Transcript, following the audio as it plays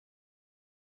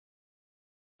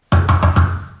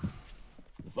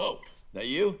That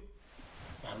you?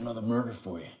 Got another murder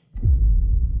for you.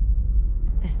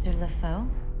 Mr. Lefaux?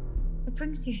 What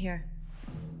brings you here?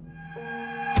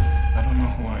 I don't know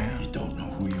who I am. You don't know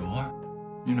who you are?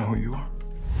 You know who you are.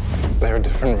 There are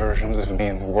different versions of me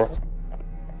in the world.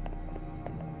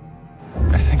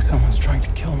 I think someone's trying to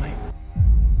kill me.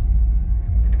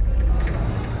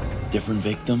 Different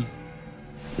victim,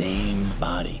 same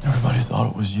body. Everybody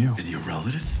thought it was you. Is he a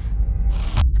relative?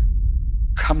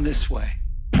 Come this way.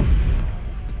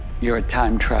 You're a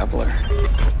time traveler.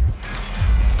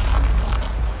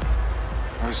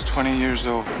 I was 20 years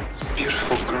old. This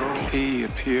beautiful girl. He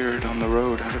appeared on the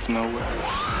road out of nowhere.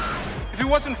 If it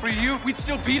wasn't for you, we'd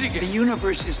still be The together.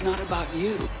 universe is not about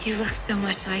you. You look so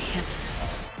much like him.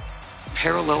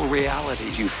 Parallel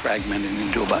realities. You fragmented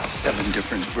into about 7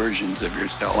 different versions of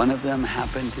yourself. One of them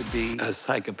happened to be a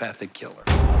psychopathic killer.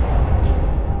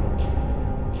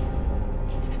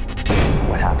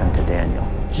 What happened to Daniel?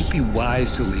 You'd be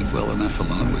wise to leave well enough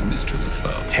alone with Mr.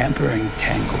 Lefaux. Tampering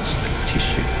tangles the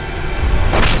tissue.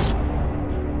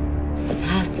 The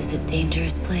past is a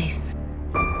dangerous place.